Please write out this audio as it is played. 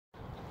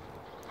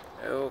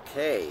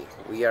Okay,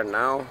 we are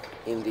now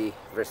in the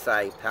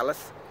Versailles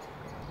Palace,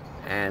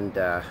 and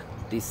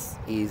this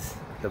is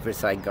the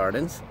Versailles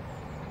Gardens.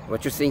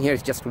 What you're seeing here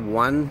is just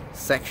one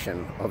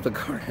section of the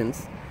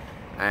gardens,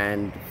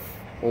 and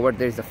over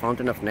there is the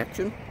Fountain of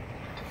Neptune,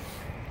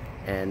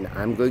 and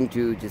I'm going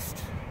to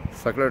just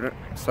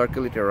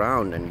circle it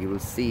around, and you will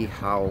see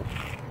how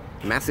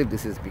massive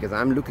this is, because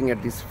I'm looking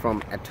at this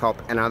from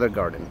atop another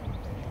garden.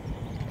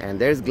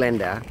 And there's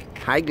Glenda.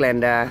 Hi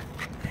Glenda.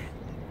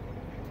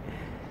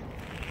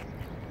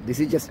 This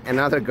is just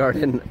another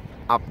garden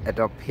up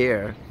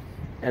here,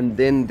 and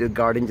then the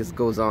garden just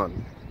goes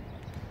on.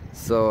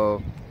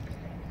 So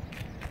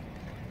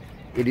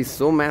it is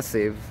so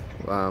massive.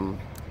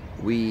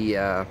 We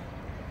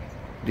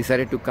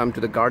decided to come to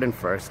the garden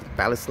first. The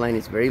palace line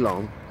is very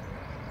long,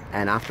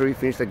 and after we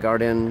finish the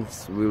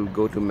gardens, we'll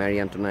go to Marie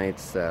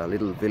Antoinette's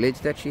little village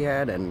that she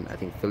had, and I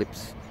think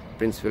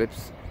Prince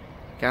Philip's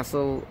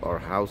castle or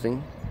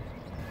housing,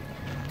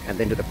 and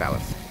then to the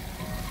palace.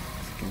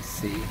 As you can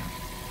see,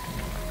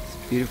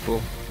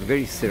 beautiful,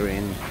 very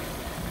serene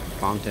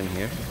fountain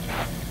here.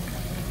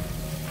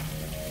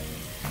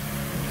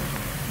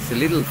 It's a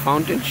little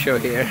fountain show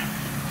here.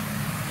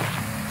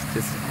 It's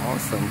just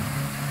awesome.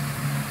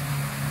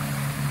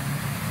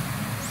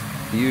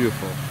 It's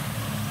beautiful.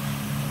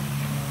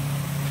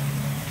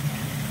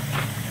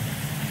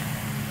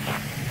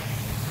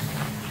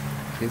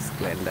 Here's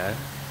Glenda.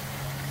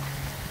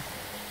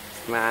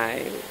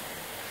 Smile.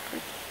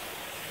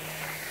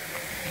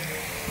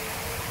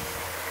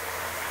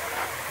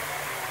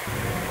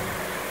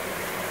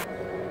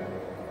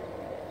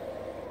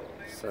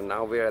 So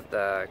now we're at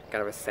the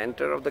kind of a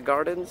center of the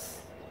gardens.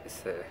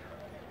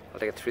 I'll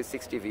take a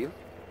 360 view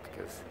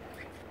because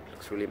it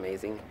looks really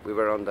amazing. We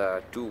were on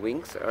the two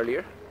wings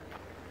earlier.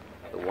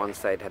 The one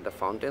side had the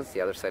fountains,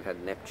 the other side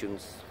had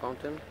Neptune's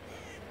fountain.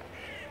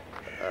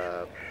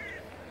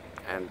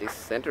 And this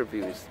center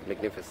view is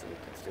magnificent.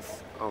 It's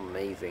just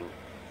amazing.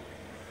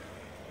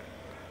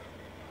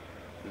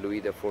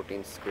 Louis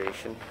XIV's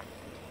creation.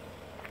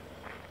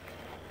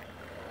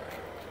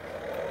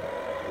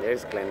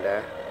 There's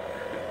Glenda.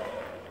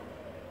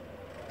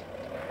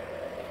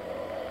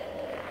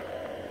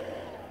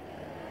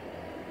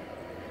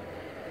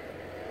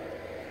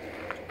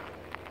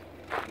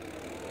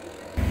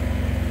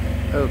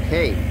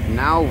 Okay,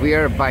 now we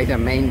are by the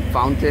main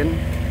fountain,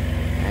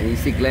 and you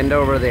see Glenda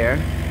over there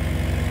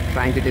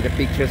trying to take the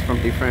pictures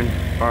from different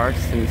parts,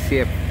 and you see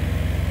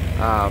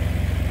a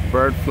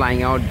bird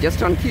flying out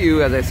just on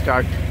cue as I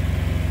start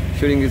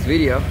shooting this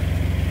video.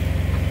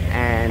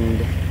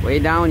 And way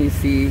down you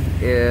see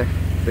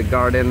the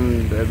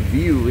garden. The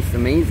view is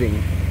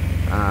amazing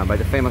by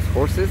the famous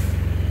horses,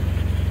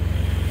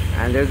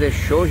 and there's a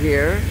show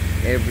here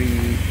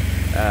every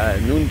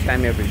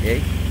noontime every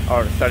day,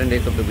 or certain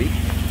days of the week.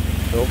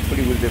 So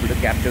hopefully we'll be able to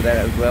capture that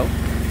as well.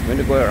 I'm going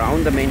to go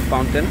around the main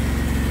fountain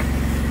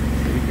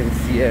so you can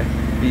see a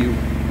view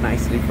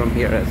nicely from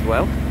here as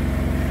well.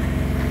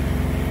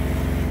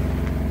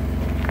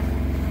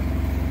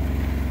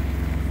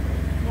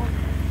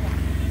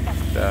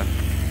 The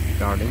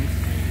gardens.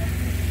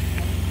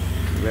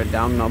 We're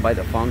down now by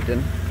the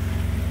fountain.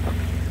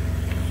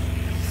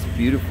 It's a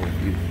beautiful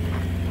view.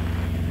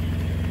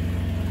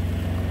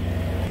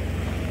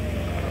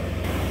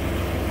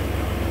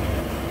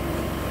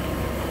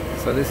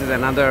 So this is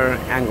another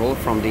angle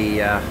from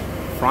the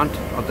front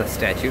of the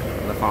statue,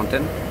 of the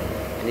fountain,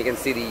 and you can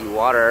see the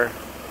water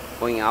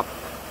going up.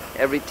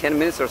 Every 10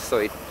 minutes or so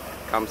it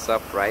comes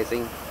up,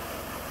 rising,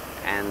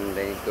 and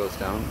then it goes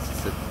down.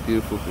 It's a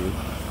beautiful view.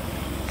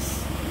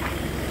 It's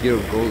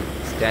pure gold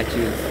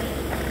statues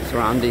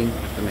surrounding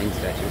the main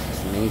statue. It's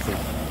just amazing.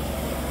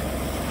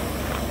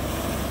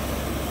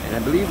 And I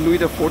believe Louis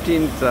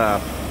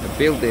XIV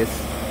built this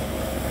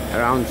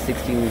around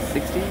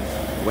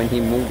 1660s when he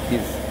moved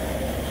his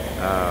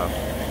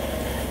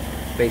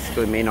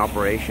basically main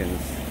operations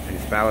in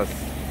his palace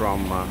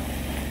from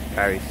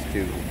Paris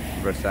to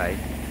Versailles,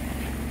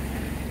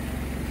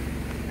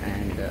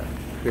 and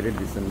created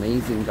this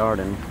amazing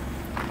garden.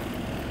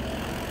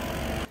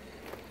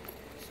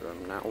 So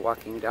I'm now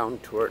walking down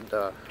toward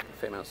the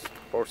famous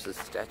horses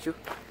statue,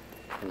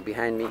 and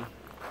behind me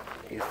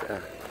is the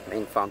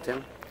main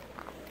fountain.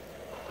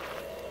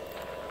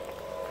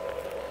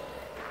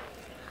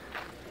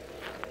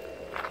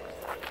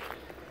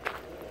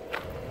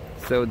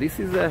 So this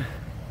is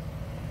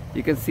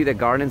you can see the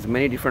gardens,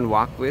 many different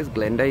walkways.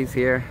 Glenda is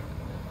here.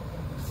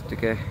 Let's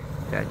take a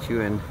statue,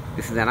 and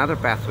this is another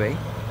pathway.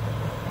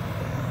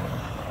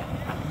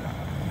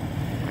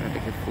 I'm gonna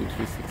take a full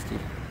 360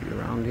 view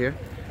around here.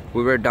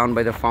 We were down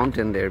by the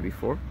fountain there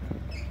before.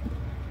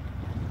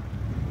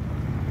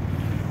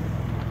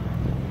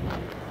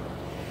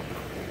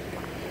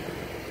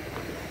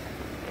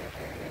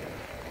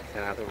 There's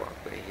another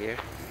walkway here.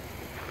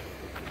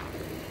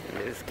 And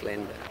there's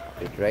Glenda.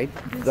 Right?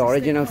 The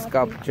original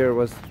sculpture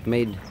was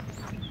made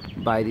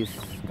by this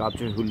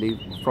sculptor who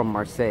lived from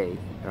Marseille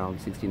around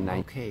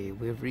 1690. Okay,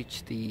 we've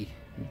reached the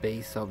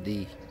base of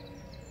the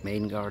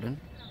main garden,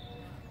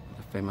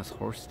 the famous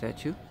horse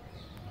statue.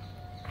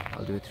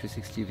 I'll do a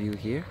 360 view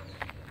here.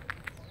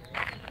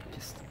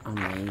 Just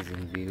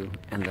amazing view,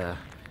 and the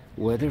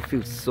weather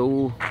feels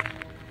so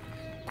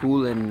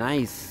cool and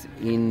nice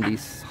in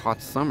this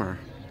hot summer.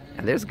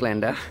 And there's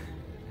Glenda.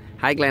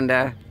 Hi,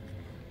 Glenda.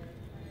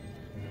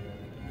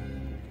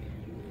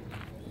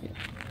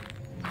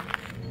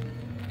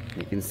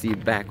 You can see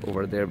it back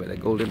over there by the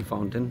golden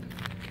fountain.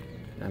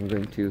 I'm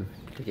going to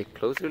take a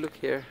closer look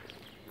here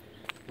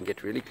and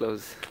get really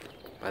close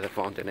by the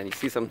fountain, and you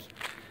see some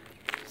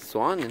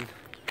swan in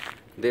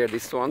there.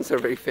 These swans are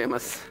very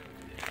famous,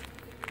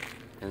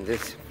 and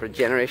this for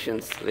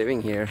generations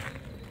living here,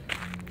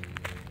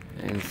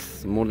 and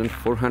it's more than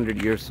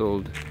 400 years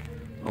old.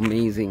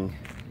 Amazing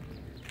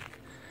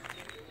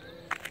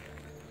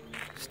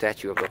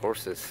statue of the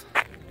horses.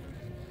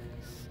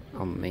 It's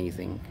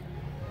amazing.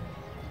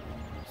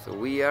 So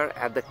we are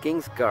at the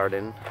King's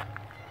Garden,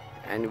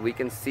 and we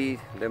can see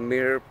the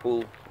mirror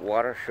pool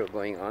water show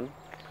going on.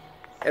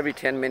 Every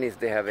 10 minutes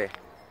they have a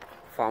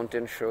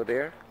fountain show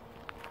there.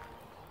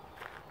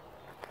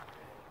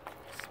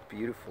 It's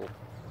beautiful.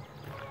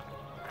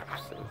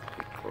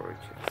 Absolutely gorgeous.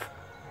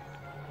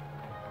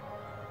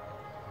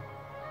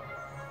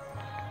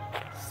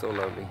 So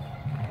lovely.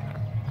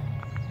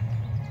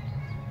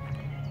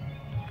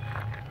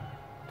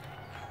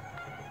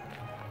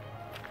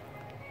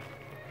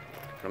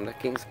 From the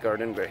King's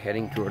Garden we're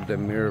heading toward the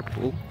mirror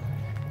pool,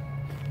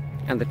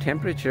 and the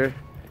temperature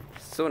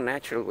is so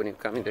natural. When you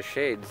come in the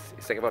shades,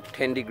 it's like about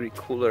 10°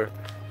 cooler,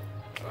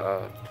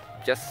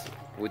 just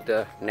with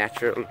the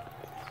natural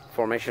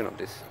formation of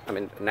this. I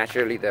mean,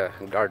 naturally the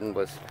garden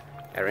was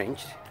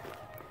arranged.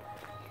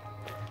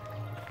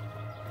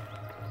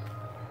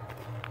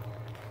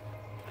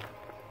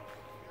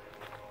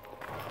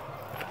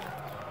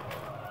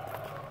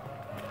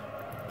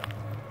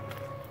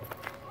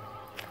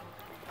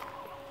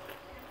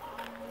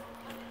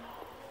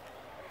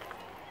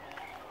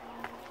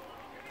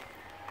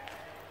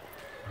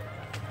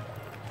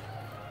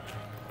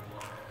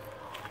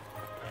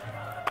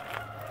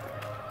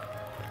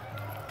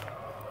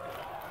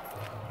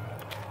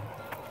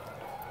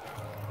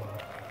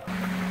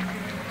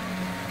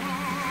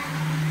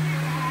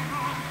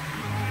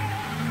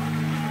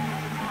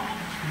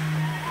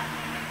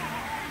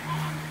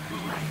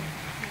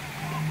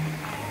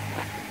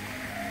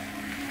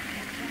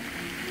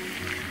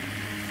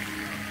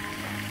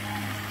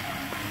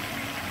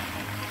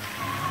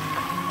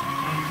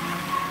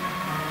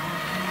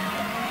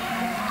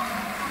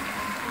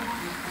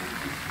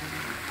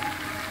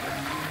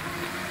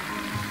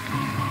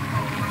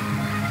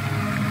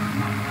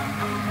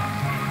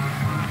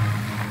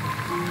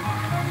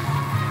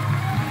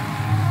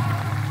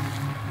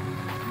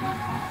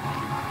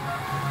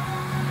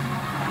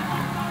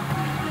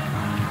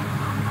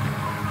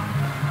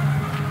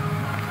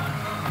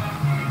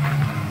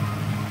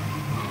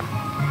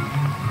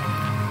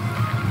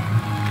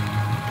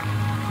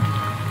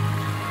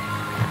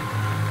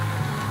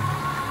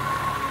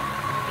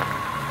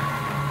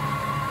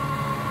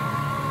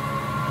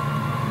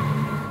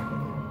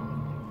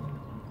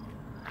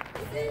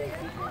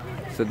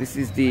 So this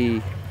is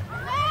the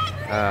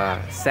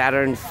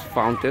Saturn's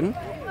fountain,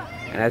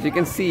 and as you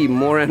can see,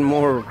 more and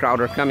more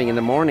crowd are coming. In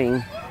the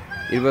morning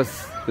it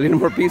was a little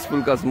more peaceful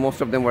because most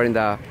of them were in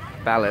the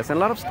palace, and a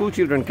lot of school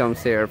children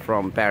comes here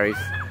from Paris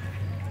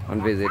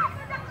on visit.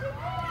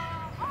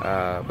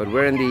 But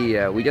we're in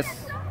the we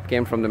just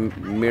came from the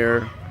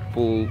mirror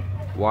pool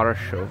water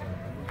show,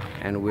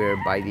 and we're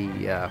by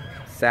the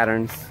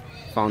Saturn's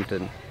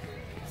fountain.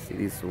 See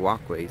these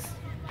walkways,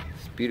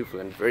 it's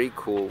beautiful and very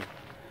cool.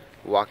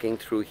 Walking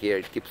through here,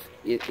 it keeps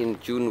in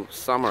June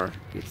summer.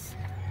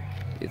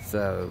 It's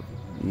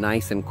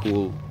nice and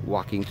cool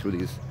walking through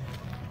these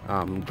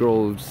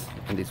groves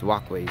and these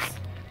walkways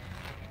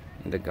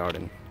in the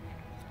garden.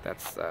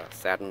 That's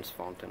Saturn's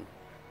fountain.